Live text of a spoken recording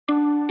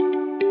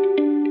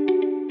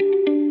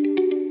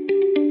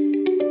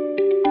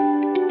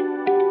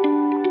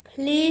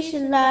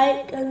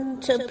like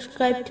and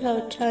subscribe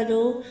to our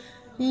channel.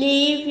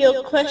 Leave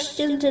your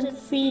questions and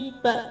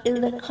feedback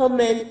in the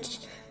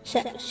comments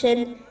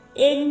section.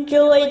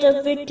 Enjoy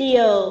the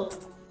video.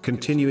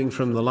 Continuing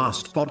from the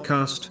last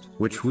podcast,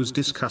 which was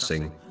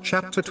discussing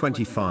chapter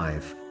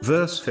 25,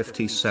 verse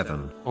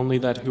 57. Only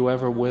that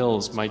whoever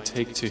wills might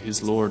take to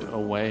his Lord a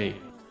way.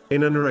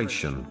 In a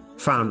narration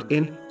found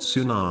in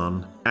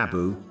Sunan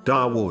Abu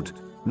Dawood,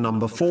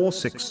 number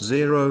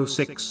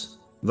 4606,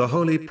 the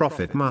Holy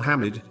Prophet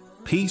Muhammad,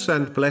 peace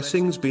and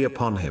blessings be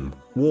upon him,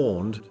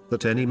 warned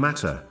that any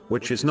matter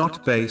which is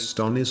not based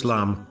on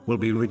Islam will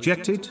be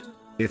rejected.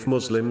 If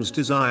Muslims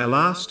desire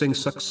lasting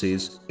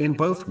success in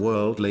both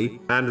worldly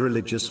and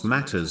religious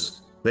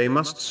matters, they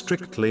must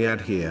strictly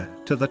adhere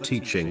to the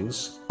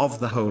teachings of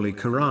the Holy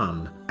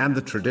Quran and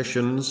the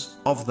traditions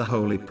of the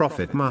Holy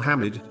Prophet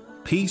Muhammad,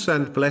 peace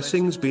and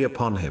blessings be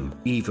upon him,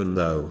 even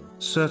though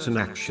certain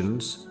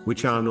actions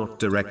which are not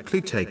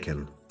directly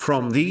taken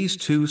from these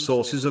two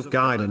sources of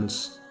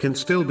guidance can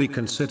still be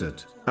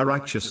considered a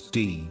righteous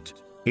deed.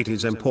 It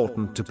is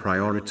important to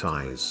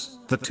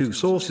prioritize the two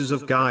sources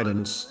of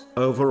guidance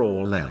over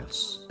all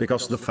else,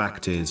 because the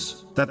fact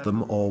is that the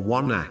more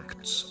one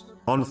acts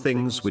on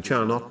things which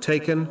are not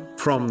taken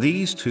from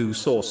these two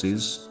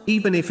sources,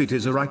 even if it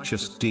is a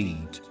righteous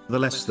deed, the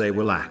less they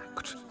will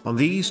act on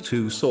these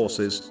two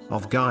sources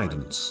of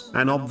guidance.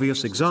 An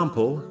obvious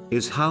example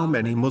is how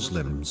many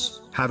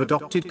Muslims have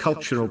adopted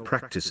cultural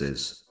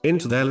practices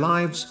into their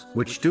lives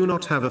which do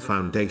not have a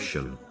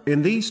foundation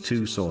in these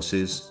two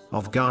sources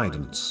of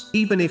guidance.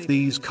 Even if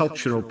these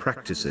cultural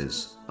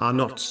practices are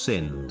not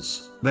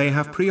sins, they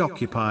have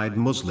preoccupied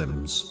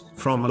Muslims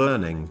from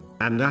learning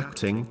and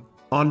acting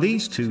on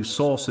these two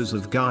sources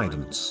of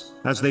guidance,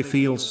 as they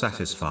feel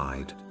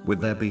satisfied with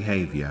their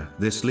behavior.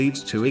 This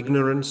leads to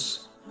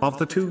ignorance of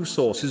the two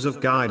sources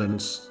of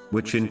guidance,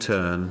 which in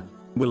turn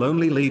will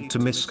only lead to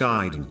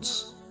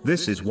misguidance.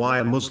 This is why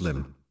a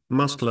Muslim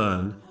must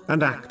learn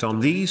and act on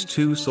these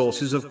two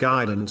sources of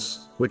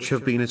guidance, which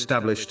have been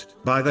established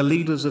by the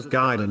leaders of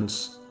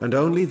guidance, and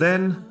only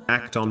then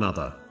act on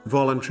other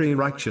voluntary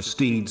righteous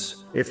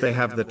deeds if they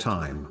have the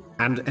time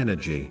and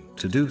energy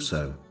to do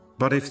so.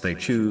 But if they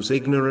choose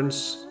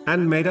ignorance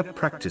and made-up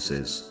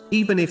practices,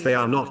 even if they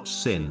are not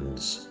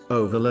sins,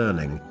 over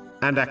learning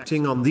and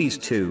acting on these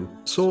two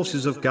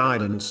sources of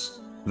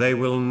guidance, they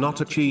will not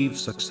achieve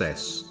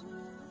success.